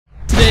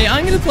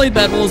I'm gonna play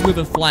Bedwars with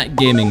a flat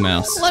gaming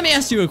mouse. Let me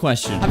ask you a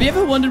question. Have you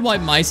ever wondered why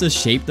mice are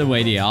shaped the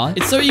way they are?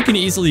 It's so you can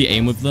easily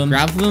aim with them,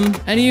 grab them,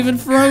 and even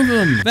throw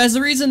them. There's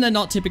a reason they're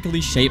not typically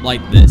shaped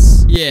like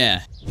this.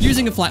 Yeah.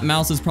 Using a flat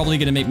mouse is probably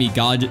gonna make me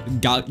garbage at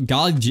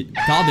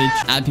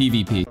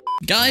PvP.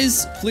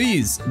 Guys,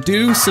 please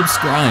do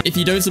subscribe. If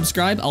you don't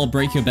subscribe, I'll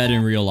break your bed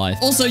in real life.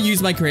 Also, use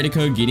my creator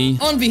code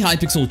Guiny on the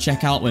Hypixel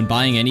checkout when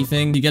buying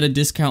anything. You get a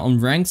discount on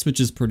ranks,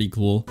 which is pretty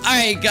cool.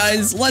 Alright,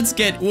 guys, let's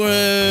get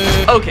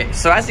Okay,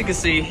 so as you can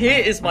see, here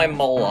is my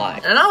mole eye.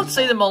 And I would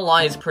say the mole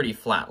eye is pretty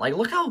flat. Like,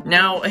 look how...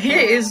 Now, here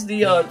is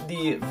the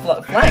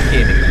flat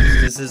gaming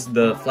mouse. This is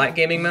the flat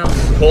gaming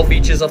mouse. Core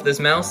features of this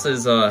mouse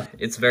is,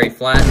 it's very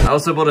flat. I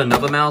also bought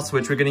another mouse,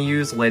 which we're gonna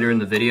use later in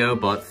the video.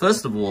 But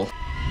first of all,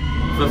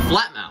 the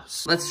flat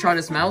mouse. Let's try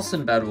this mouse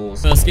in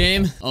Bedwars. First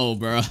game. Oh,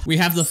 bro. We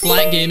have the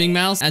flat gaming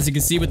mouse. As you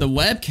can see with the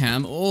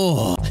webcam.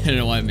 Oh, I don't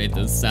know why I made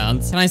those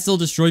sounds. Can I still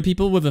destroy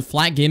people with a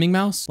flat gaming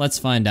mouse? Let's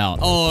find out.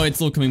 Oh,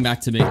 it's all coming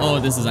back to me. Oh,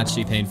 this is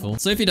actually painful.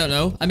 So if you don't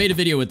know, I made a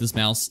video with this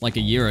mouse like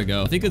a year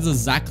ago. I think it's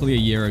exactly a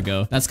year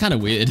ago. That's kind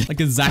of weird.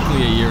 Like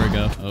exactly a year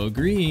ago. Oh,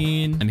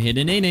 green. I'm here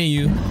to nay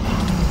you.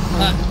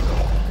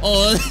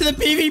 Oh, the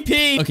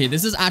PvP! Okay,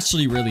 this is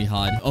actually really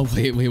hard. Oh,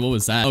 wait, what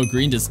was that? Oh,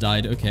 green just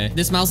died. Okay.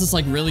 This mouse is,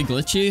 like, really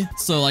glitchy.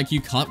 So, like,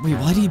 you can't... Wait,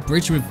 why do you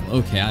bridge with...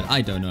 Okay,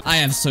 I don't know. I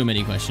have so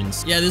many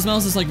questions. Yeah, this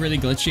mouse is, like, really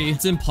glitchy.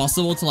 It's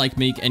impossible to, like,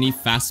 make any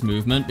fast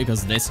movement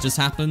because this just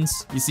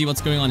happens. You see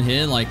what's going on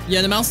here? Like,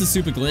 yeah, the mouse is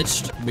super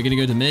glitched. We're gonna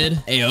go to mid.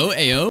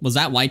 Ayo. Was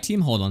that white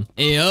team? Hold on.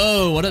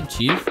 Ayo, what up,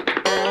 chief?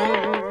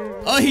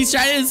 Oh, he's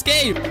trying to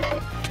escape.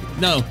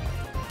 No.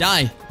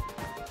 Die.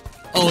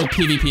 Oh,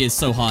 PvP is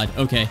so hard.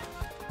 Okay.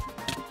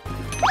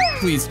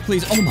 Please.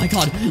 Oh my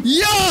god.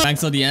 Yo!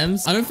 Thanks for the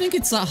M's. I don't think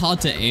it's that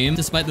hard to aim,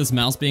 despite this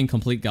mouse being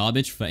complete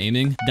garbage for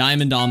aiming.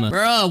 Diamond armor.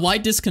 Bruh,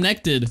 white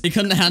disconnected. He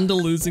couldn't handle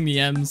losing the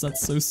M's.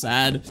 That's so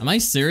sad. Am I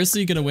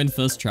seriously gonna win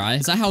first try?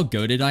 Is that how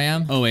goated I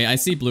am? Oh wait, I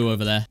see blue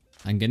over there.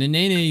 I'm gonna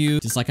nay you,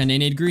 just like I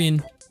nay-nayed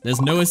green.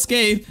 There's no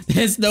escape.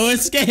 There's no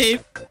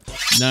escape.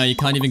 No, you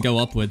can't even go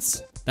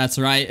upwards. That's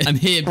right. I'm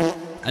here.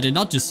 I did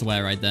not just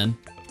swear right then.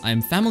 I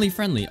am family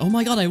friendly. Oh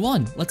my god, I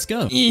won. Let's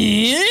go.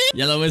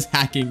 Yellow is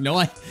hacking.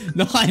 No,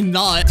 I'm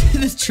not.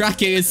 This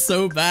tracking is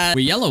so bad.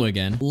 We're yellow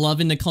again.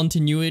 Loving the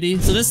continuity.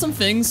 So there's some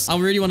things I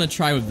really want to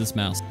try with this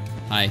mouse.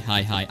 Hi.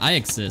 I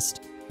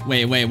exist.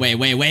 Wait.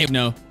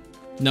 No.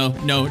 No.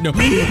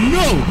 He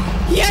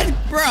had,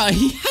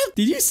 bruh,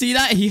 did you see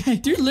that?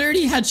 Dude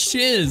literally had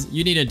shiz.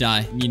 You need to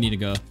die. You need to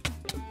go.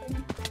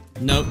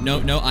 No.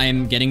 I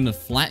am getting the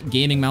flat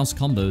gaming mouse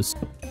combos.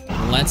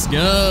 Let's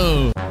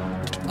go.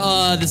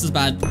 Oh, this is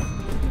bad.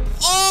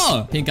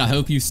 Oh! Pink, I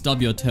hope you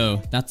stub your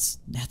toe. That's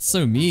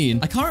so mean.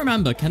 I can't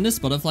remember. Can this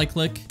butterfly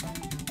click?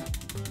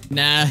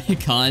 Nah,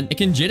 it can't. It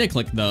can jitter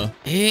click, though.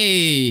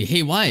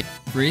 Hey, white.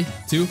 3,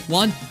 2,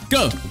 1,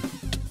 go!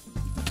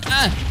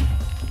 Ah!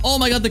 Oh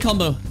my god, the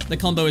combo. The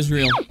combo is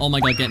real. Oh my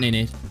god, get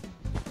nade.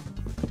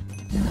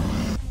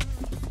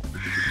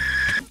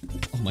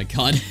 Oh my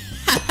god.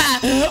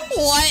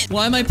 What?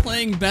 Why am I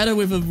playing better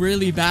with a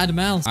really bad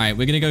mouse? All right,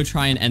 we're gonna go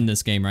try and end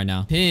this game right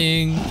now.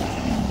 Ping.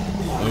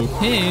 Oh,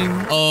 ping.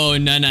 Oh,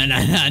 no.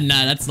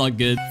 That's not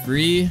good.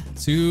 3,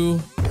 2,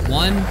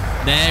 1.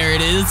 There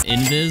it is.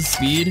 Invis,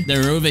 speed.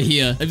 They're over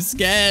here. I'm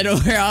scared.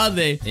 Where are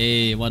they?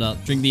 Hey, what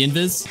up? Drink the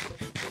invis.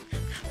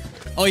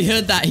 Oh, he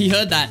heard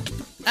that.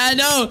 Ah,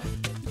 no.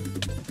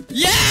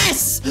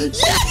 Yes!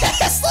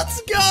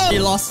 Let's go! He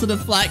lost to the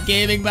flat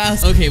gaming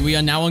mouse. Okay, we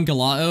are now on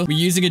Gelato. We're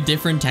using a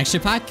different texture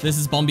pack. This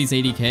is Bombies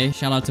 80k.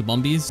 Shout out to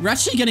Bombies. We're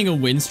actually getting a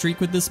win streak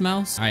with this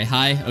mouse. All right,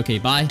 hi. Okay,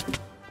 bye.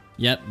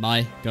 Yep,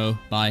 bye. Go.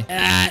 Bye.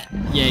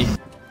 Yay.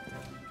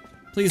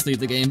 Please leave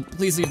the game.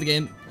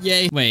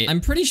 Yay. Wait,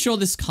 I'm pretty sure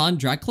this can't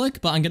drag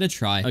click, but I'm gonna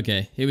try.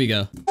 Okay, here we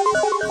go.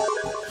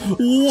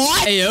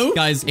 What? Ayo.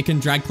 Guys, it can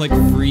drag click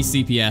free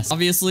CPS.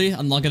 Obviously,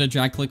 I'm not gonna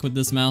drag click with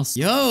this mouse.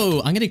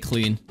 Yo, I'm gonna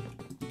clean.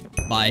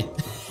 Bye.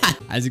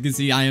 As you can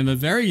see, I am a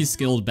very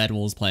skilled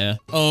Bedwars player.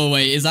 Oh,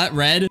 wait, is that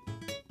red?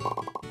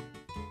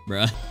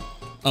 Bruh.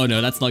 Oh, no,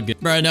 that's not good.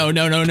 Bruh, no.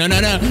 No!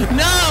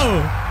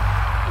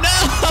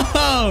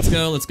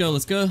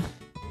 Let's go.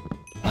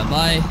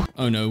 Bye-bye.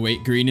 Oh, no,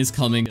 wait, green is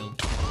coming.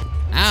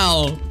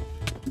 Ow.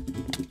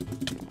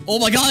 Oh,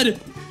 my God.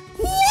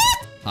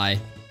 What? Hi.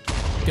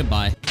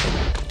 Goodbye.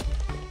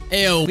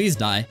 Ew. Please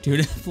die.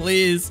 Dude,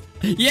 please.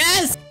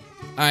 Yes!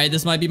 All right,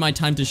 this might be my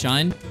time to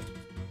shine.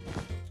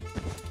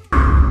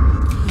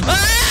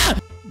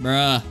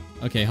 Bruh.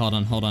 Okay, hold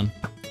on.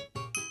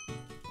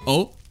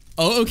 Oh,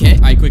 okay.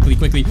 All right, quickly.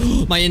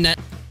 My internet.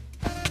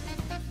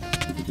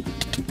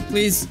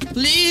 Please.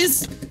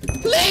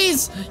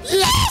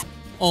 Yes!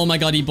 Oh my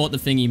god, he bought the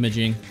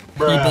thingy-majing.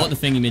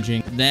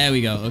 There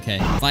we go. Okay.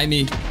 Fight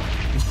me.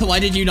 Why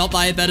did you not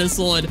buy a better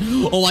sword?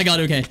 Oh my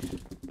god, okay.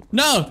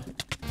 No!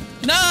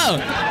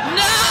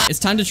 It's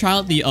time to try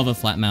out the other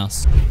flat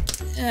mouse.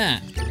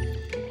 Yeah.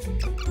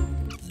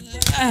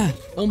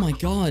 Oh my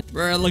god.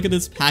 Bro, look at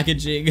this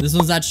packaging. This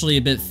one's actually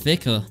a bit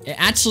thicker. It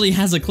actually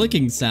has a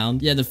clicking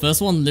sound. Yeah, the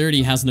first one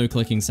literally has no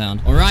clicking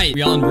sound. All right,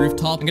 we are on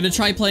rooftop. I'm gonna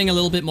try playing a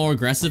little bit more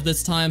aggressive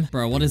this time.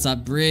 Bro, what is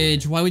that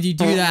bridge? Why would you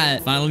do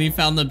that? Finally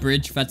found the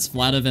bridge that's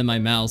flatter than my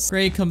mouse.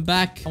 Gray, come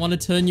back. I want to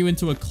turn you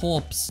into a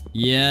corpse.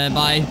 Yeah,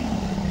 bye.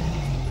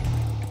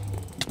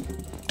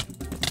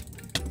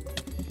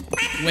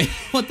 Wait,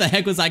 what the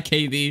heck was that,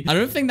 KV? I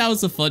don't think that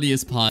was the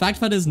funniest part. The fact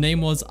that his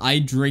name was I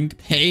Drink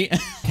Paint.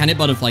 Can it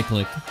butterfly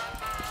click?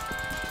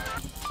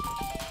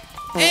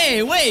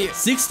 Hey, wait!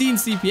 16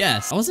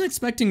 CPS. I wasn't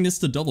expecting this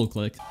to double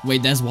click.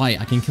 Wait, there's white.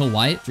 I can kill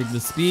white. Drink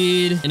the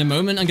speed. In a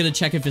moment, I'm gonna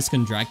check if this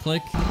can drag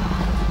click.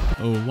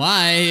 Oh,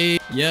 white.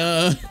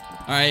 Yeah.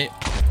 All right,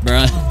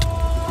 bruh.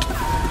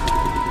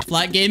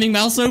 Flat gaming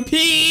mouse OP!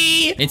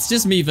 It's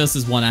just me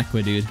versus one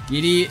Aqua, dude.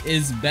 Guiny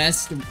is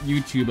best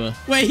YouTuber.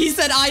 Wait, he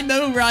said I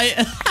know, right?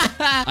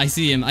 I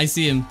see him. I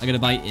see him. I gotta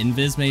buy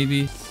Invis,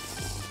 maybe.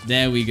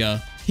 There we go.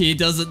 He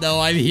doesn't know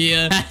I'm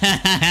here.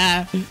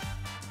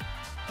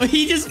 Oh,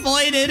 he just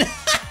pointed. All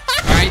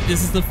right,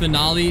 this is the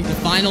finale. The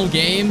final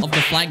game of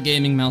the Flat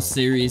Gaming Mouse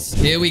series.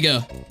 Here we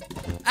go.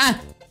 Ah!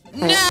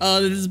 No!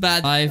 Oh, this is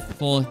bad. 5,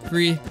 4,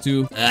 3,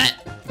 2. Yeah,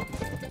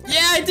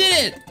 I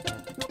did it!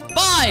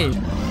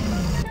 Bye!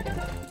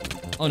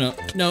 Oh no,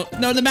 no,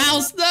 no, the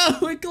mouse! No,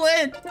 it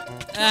glitched!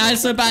 I'm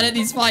so bad at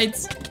these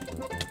fights.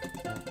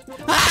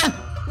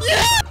 Ah!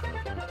 Yeah!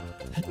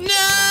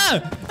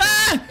 No!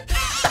 Ah!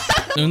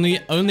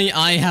 Only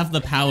I have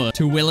the power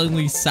to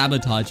willingly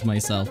sabotage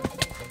myself.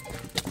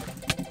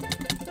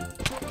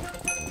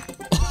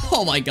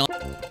 Oh my god.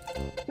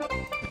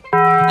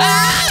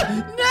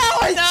 Ah!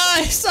 No,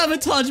 I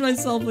sabotaged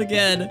myself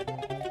again.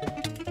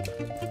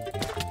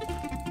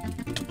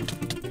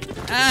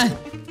 Ah!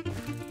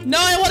 No,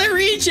 I want to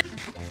reach it!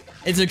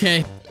 It's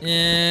okay.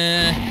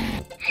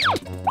 Yeah.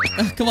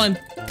 Come on.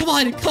 Come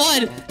on. Come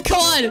on. Come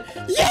on.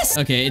 Yes!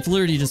 Okay, it's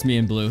literally just me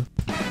and blue.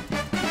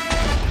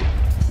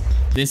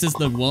 This is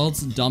the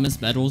world's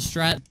dumbest Bedwars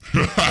strat.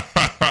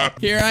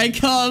 Here I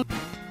come.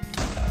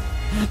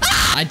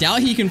 Ah! I doubt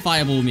he can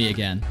fireball me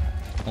again.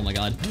 Oh my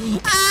god.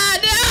 Ah,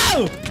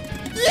 no!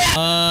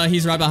 Yeah!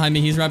 He's right behind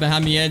me. He's right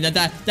behind me.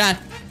 Yeah,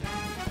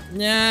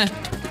 yeah.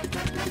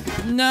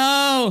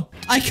 No!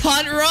 I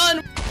can't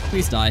run!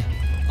 Please die.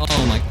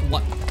 Oh my,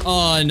 what?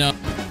 Oh no.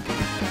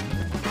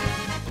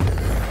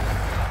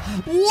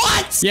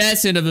 What? Yeah,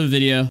 it's the end of the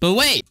video. But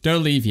wait,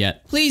 don't leave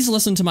yet. Please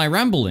listen to my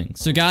rambling.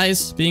 So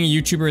guys, being a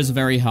YouTuber is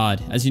very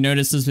hard. As you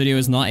notice, this video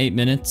is not 8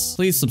 minutes.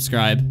 Please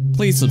subscribe.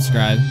 Please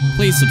subscribe.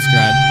 Please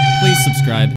subscribe. Please subscribe.